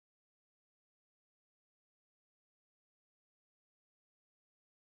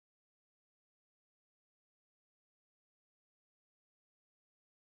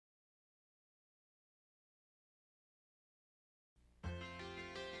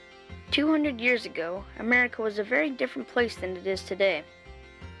200 years ago, America was a very different place than it is today.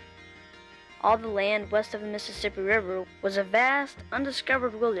 All the land west of the Mississippi River was a vast,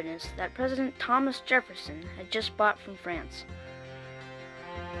 undiscovered wilderness that President Thomas Jefferson had just bought from France.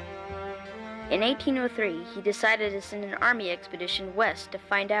 In 1803, he decided to send an army expedition west to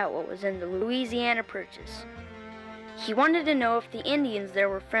find out what was in the Louisiana Purchase. He wanted to know if the Indians there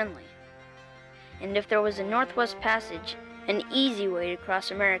were friendly, and if there was a Northwest Passage, an easy way to cross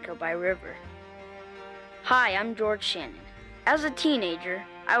America by river. Hi, I'm George Shannon. As a teenager,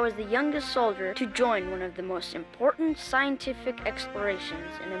 I was the youngest soldier to join one of the most important scientific explorations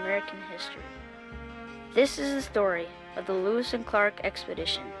in American history. This is the story of the Lewis and Clark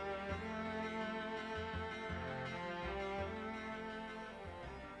expedition.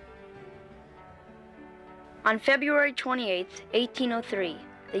 On February 28, 1803,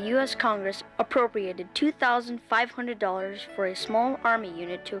 the U.S. Congress appropriated $2,500 for a small army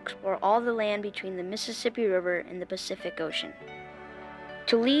unit to explore all the land between the Mississippi River and the Pacific Ocean.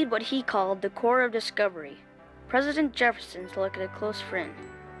 To lead what he called the Corps of Discovery, President Jefferson selected a close friend,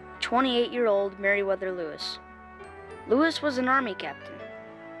 28-year-old Meriwether Lewis. Lewis was an army captain.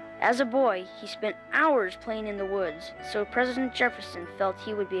 As a boy, he spent hours playing in the woods, so President Jefferson felt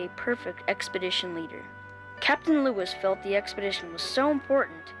he would be a perfect expedition leader. Captain Lewis felt the expedition was so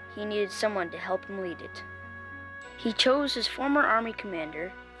important, he needed someone to help him lead it. He chose his former Army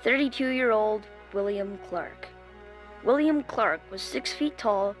commander, 32-year-old William Clark. William Clark was 6 feet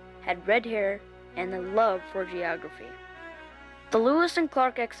tall, had red hair, and a love for geography. The Lewis and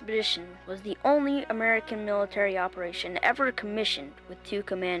Clark expedition was the only American military operation ever commissioned with 2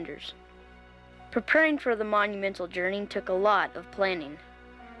 commanders. Preparing for the monumental journey took a lot of planning.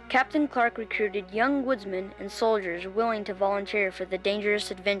 Captain Clark recruited young woodsmen and soldiers willing to volunteer for the dangerous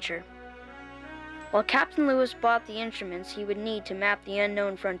adventure. While Captain Lewis bought the instruments he would need to map the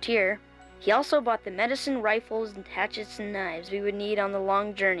unknown frontier, he also bought the medicine, rifles, and hatchets and knives we would need on the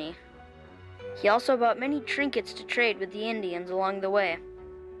long journey. He also bought many trinkets to trade with the Indians along the way.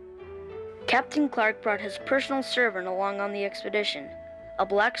 Captain Clark brought his personal servant along on the expedition, a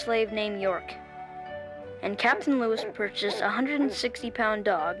black slave named York. And Captain Lewis purchased a 160-pound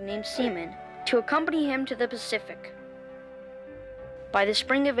dog named Seaman to accompany him to the Pacific. By the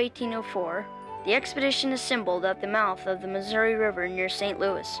spring of 1804, the expedition assembled at the mouth of the Missouri River near St.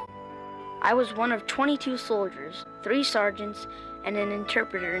 Louis. I was one of 22 soldiers, 3 sergeants, and an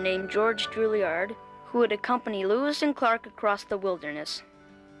interpreter named George Shannon, who would accompany Lewis and Clark across the wilderness.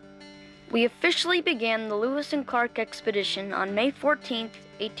 We officially began the Lewis and Clark expedition on May 14,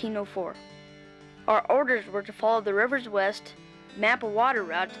 1804. Our orders were to follow the rivers west, map a water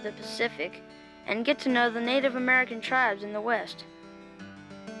route to the Pacific, and get to know the Native American tribes in the west.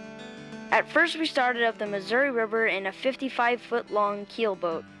 At first we started up the Missouri River in a 55-foot-long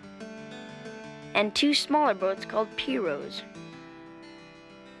keelboat, and 2 smaller boats called pirogues.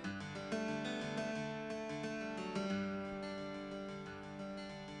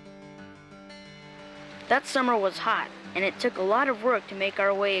 That summer was hot, and it took a lot of work to make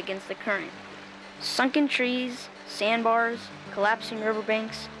our way against the current. Sunken trees, sandbars, collapsing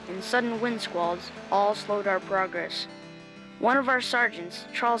riverbanks, and sudden wind squalls all slowed our progress. One of our sergeants,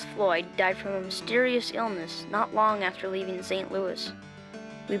 Charles Floyd, died from a mysterious illness not long after leaving St. Louis.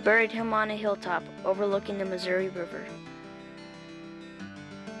 We buried him on a hilltop overlooking the Missouri River.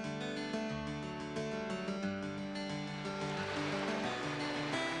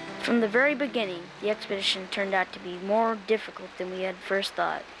 From the very beginning, the expedition turned out to be more difficult than we had first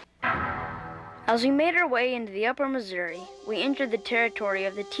thought. As we made our way into the upper Missouri, we entered the territory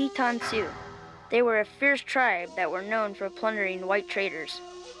of the Teton Sioux. They were a fierce tribe that were known for plundering white traders.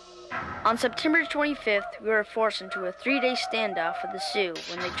 On September 25th, we were forced into a 3-day standoff with the Sioux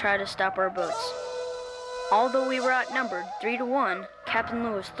when they tried to stop our boats. Although we were outnumbered 3-1, Captain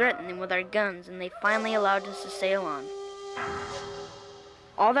Lewis threatened them with our guns and they finally allowed us to sail on.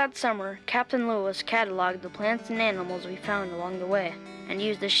 All that summer, Captain Lewis cataloged the plants and animals we found along the way and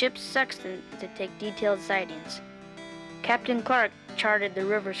used the ship's sextant to take detailed sightings. Captain Clark charted the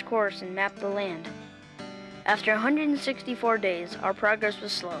river's course and mapped the land. After 164 days, our progress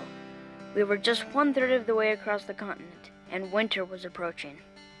was slow. We were just 1/3 of the way across the continent, and winter was approaching.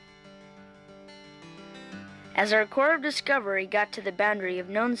 As our Corps of Discovery got to the boundary of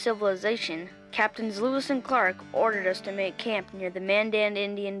known civilization, Captains Lewis and Clark ordered us to make camp near the Mandan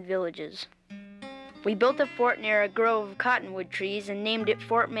Indian villages. We built a fort near a grove of cottonwood trees and named it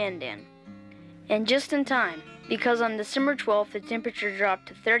Fort Mandan. And just in time, because on December 12th the temperature dropped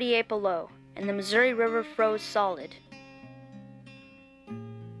to 38 below, and the Missouri River froze solid.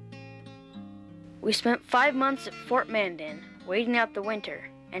 We spent 5 months at Fort Mandan, waiting out the winter,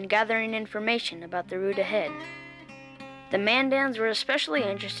 and gathering information about the route ahead. The Mandans were especially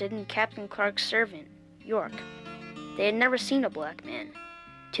interested in Captain Clark's servant, York. They had never seen a black man.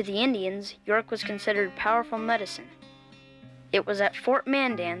 To the Indians, York was considered powerful medicine. It was at Fort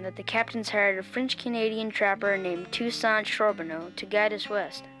Mandan that the captains hired a French-Canadian trapper named Toussaint Charbonneau to guide us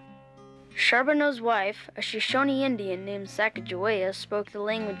west. Charbonneau's wife, a Shoshone Indian named Sacagawea, spoke the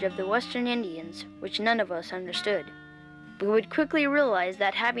language of the Western Indians, which none of us understood. We would quickly realize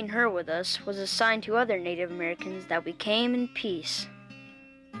that having her with us was a sign to other Native Americans that we came in peace.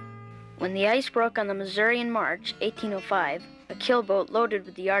 When the ice broke on the Missouri in March 1805, a keelboat loaded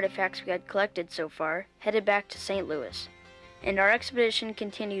with the artifacts we had collected so far headed back to St. Louis, and our expedition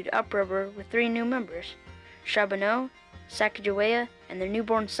continued upriver with 3 new members, Charbonneau, Sacagawea, and their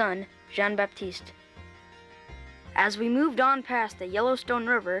newborn son, Jean-Baptiste. As we moved on past the Yellowstone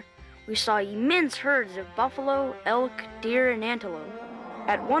River, we saw immense herds of buffalo, elk, deer, and antelope.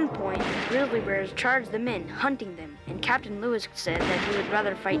 At one point, grizzly bears charged the men, hunting them, and Captain Lewis said that he would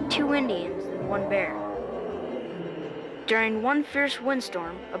rather fight 2 Indians than 1 bear. During one fierce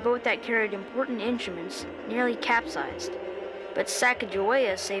windstorm, a boat that carried important instruments nearly capsized, but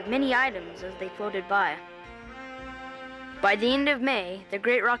Sacagawea saved many items as they floated by. By the end of May, the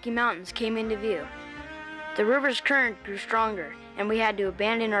Great Rocky Mountains came into view. The river's current grew stronger, and we had to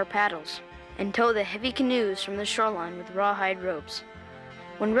abandon our paddles and tow the heavy canoes from the shoreline with rawhide ropes.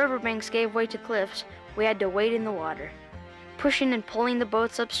 When riverbanks gave way to cliffs, we had to wade in the water, pushing and pulling the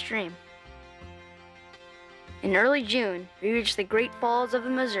boats upstream. In early June, we reached the Great Falls of the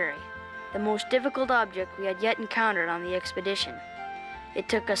Missouri, the most difficult object we had yet encountered on the expedition. It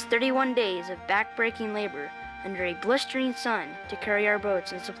took us 31 days of back-breaking labor under a blistering sun to carry our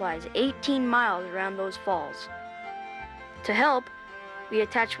boats and supplies 18 miles around those falls. To help, we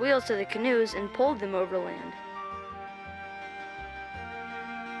attached wheels to the canoes and pulled them overland.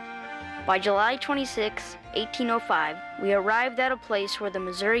 By July 26, 1805, we arrived at a place where the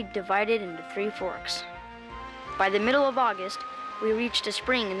Missouri divided into 3 forks. By the middle of August, we reached a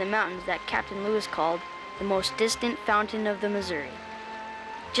spring in the mountains that Captain Lewis called the most distant fountain of the Missouri.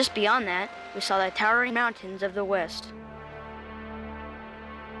 Just beyond that, we saw the towering mountains of the west.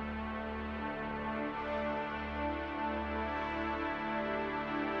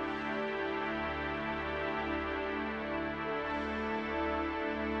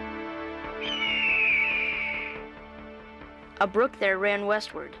 A brook there ran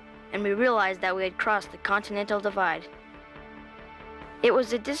westward, and we realized that we had crossed the Continental Divide. It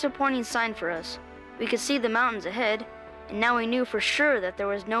was a disappointing sign for us. We could see the mountains ahead, and now we knew for sure that there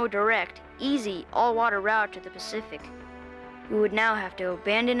was no direct, easy, all-water route to the Pacific. We would now have to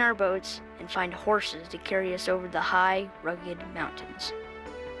abandon our boats and find horses to carry us over the high, rugged mountains.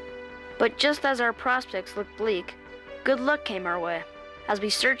 But just as our prospects looked bleak, good luck came our way. As we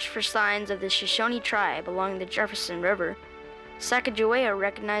searched for signs of the Shoshone tribe along the Jefferson River, Sacagawea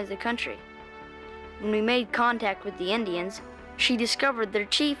recognized the country. When we made contact with the Indians, she discovered their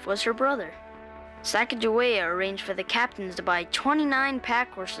chief was her brother. Sacagawea arranged for the captains to buy 29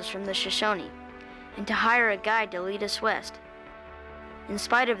 pack horses from the Shoshone and to hire a guide to lead us west. In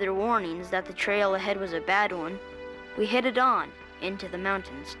spite of their warnings that the trail ahead was a bad one, we headed on into the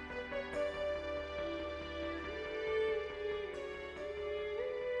mountains.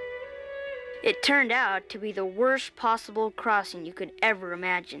 It turned out to be the worst possible crossing you could ever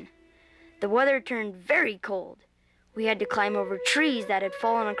imagine. The weather turned very cold. We had to climb over trees that had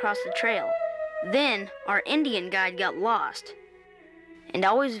fallen across the trail. Then our Indian guide got lost. And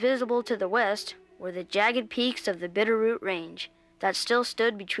always visible to the west were the jagged peaks of the Bitterroot Range that still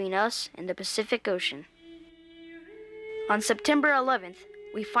stood between us and the Pacific Ocean. On September 11th,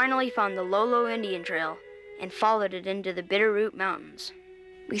 we finally found the Lolo Indian Trail and followed it into the Bitterroot Mountains.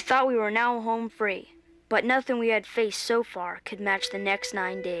 We thought we were now home free, but nothing we had faced so far could match the next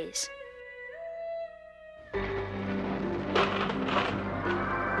 9 days.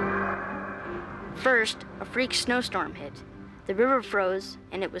 First, a freak snowstorm hit. The river froze,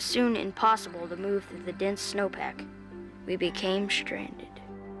 and it was soon impossible to move through the dense snowpack. We became stranded.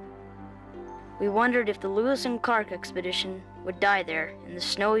 We wondered if the Lewis and Clark expedition would die there in the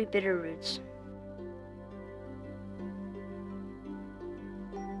snowy Bitterroots.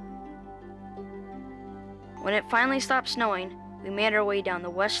 When it finally stopped snowing, we made our way down the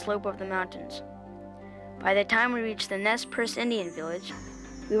west slope of the mountains. By the time we reached the Nez Perce Indian village,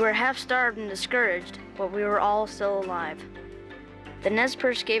 we were half starved and discouraged, but we were all still alive. The Nez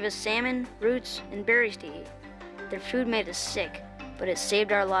Perce gave us salmon, roots, and berries to eat. Their food made us sick, but it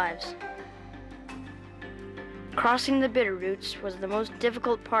saved our lives. Crossing the Bitterroots was the most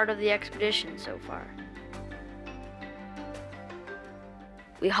difficult part of the expedition so far.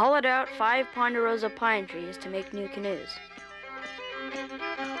 We hollowed out 5 ponderosa pine trees to make new canoes.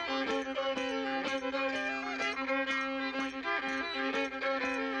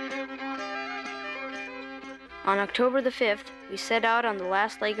 On October the 5th, we set out on the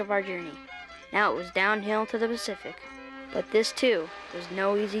last leg of our journey. Now it was downhill to the Pacific, but this too was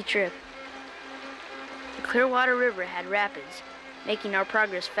no easy trip. The Clearwater River had rapids, making our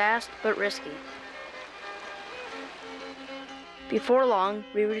progress fast but risky. Before long,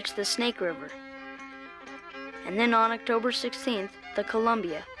 we reached the Snake River, and then on October 16th, the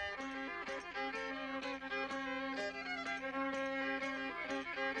Columbia.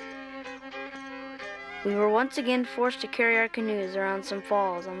 We were once again forced to carry our canoes around some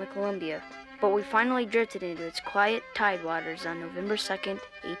falls on the Columbia, but we finally drifted into its quiet tidewaters on November 2nd,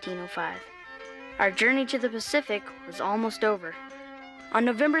 1805. Our journey to the Pacific was almost over. On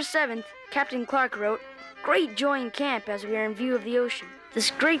November 7th, Captain Clark wrote, "Great joy in camp as we are in view of the ocean,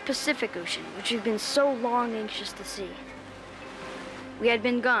 this great Pacific Ocean, which we've been so long anxious to see." We had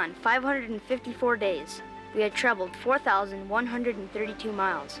been gone 554 days. We had traveled 4,132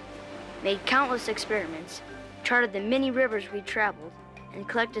 miles, made countless experiments, charted the many rivers we'd traveled, and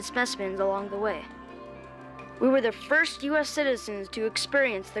collected specimens along the way. We were the first U.S. citizens to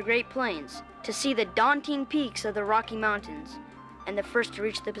experience the Great Plains, to see the daunting peaks of the Rocky Mountains, and the first to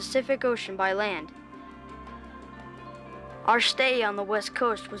reach the Pacific Ocean by land. Our stay on the West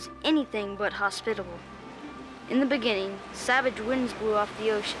Coast was anything but hospitable. In the beginning, savage winds blew off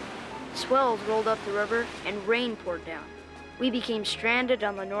the ocean, swells rolled up the river, and rain poured down. We became stranded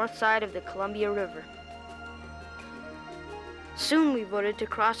on the north side of the Columbia River. Soon we voted to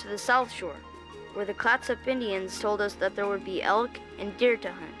cross to the South Shore, where the Clatsop Indians told us that there would be elk and deer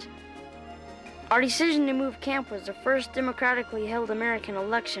to hunt. Our decision to move camp was the first democratically held American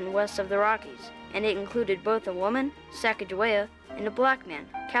election west of the Rockies, and it included both a woman, Sacagawea, and a black man,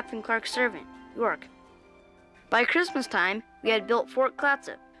 Captain Clark's servant, York. By Christmas time, we had built Fort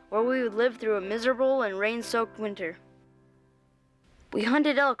Clatsop, where we would live through a miserable and rain-soaked winter. We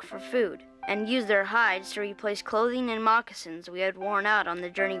hunted elk for food, and used their hides to replace clothing and moccasins we had worn out on the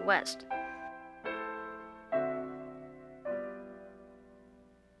journey west.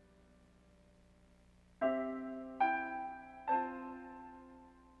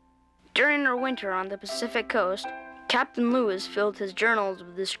 During our winter on the Pacific coast, Captain Lewis filled his journals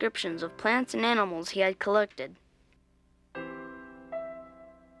with descriptions of plants and animals he had collected.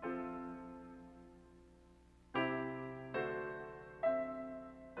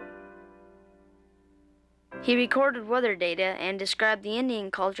 He recorded weather data and described the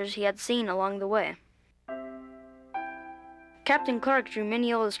Indian cultures he had seen along the way. Captain Clark drew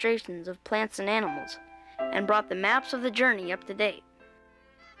many illustrations of plants and animals, and brought the maps of the journey up to date.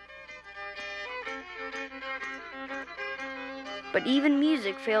 But even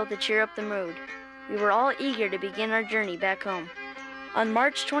music failed to cheer up the mood. We were all eager to begin our journey back home. On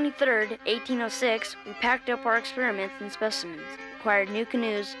March 23, 1806, we packed up our experiments and specimens, acquired new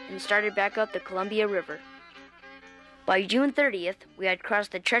canoes, and started back up the Columbia River. By June 30th, we had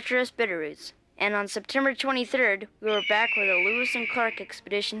crossed the treacherous Bitterroots, and on September 23rd, we were back where the Lewis and Clark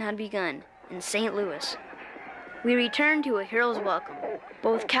expedition had begun, in St. Louis. We returned to a hero's welcome.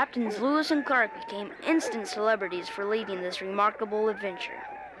 Both Captains Lewis and Clark became instant celebrities for leading this remarkable adventure.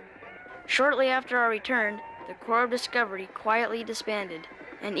 Shortly after our return, the Corps of Discovery quietly disbanded,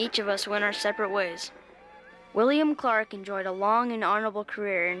 and each of us went our separate ways. William Clark enjoyed a long and honorable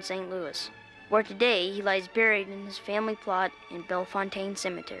career in St. Louis, where today he lies buried in his family plot in Bellefontaine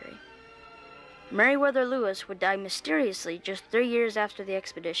Cemetery. Meriwether Lewis would die mysteriously just 3 years after the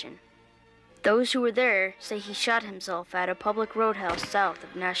expedition. Those who were there say he shot himself at a public roadhouse south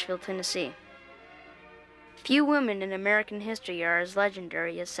of Nashville, Tennessee. Few women in American history are as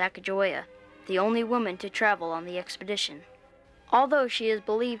legendary as Sacagawea, the only woman to travel on the expedition. Although she is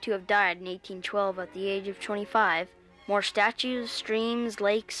believed to have died in 1812 at the age of 25, more statues, streams,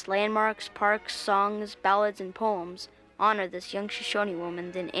 lakes, landmarks, parks, songs, ballads, and poems honor this young Shoshone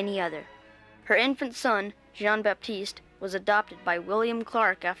woman than any other. Her infant son, Jean-Baptiste, was adopted by William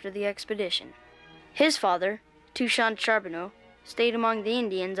Clark after the expedition. His father, Toussaint Charbonneau, stayed among the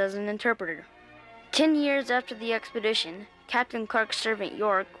Indians as an interpreter. 10 years after the expedition, Captain Clark's servant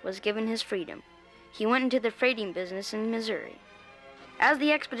York was given his freedom. He went into the freighting business in Missouri. As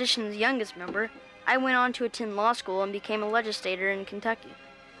the expedition's youngest member, I went on to attend law school and became a legislator in Kentucky,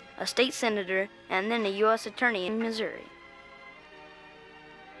 a state senator, and then a U.S. attorney in Missouri.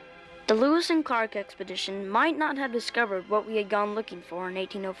 The Lewis and Clark expedition might not have discovered what we had gone looking for in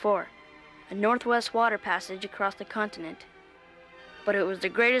 1804, a northwest water passage across the continent, but it was the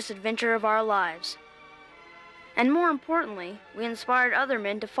greatest adventure of our lives. And more importantly, we inspired other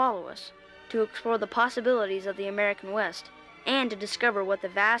men to follow us, to explore the possibilities of the American West, and to discover what the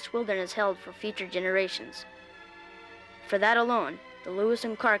vast wilderness held for future generations. For that alone, the Lewis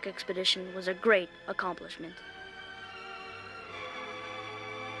and Clark expedition was a great accomplishment.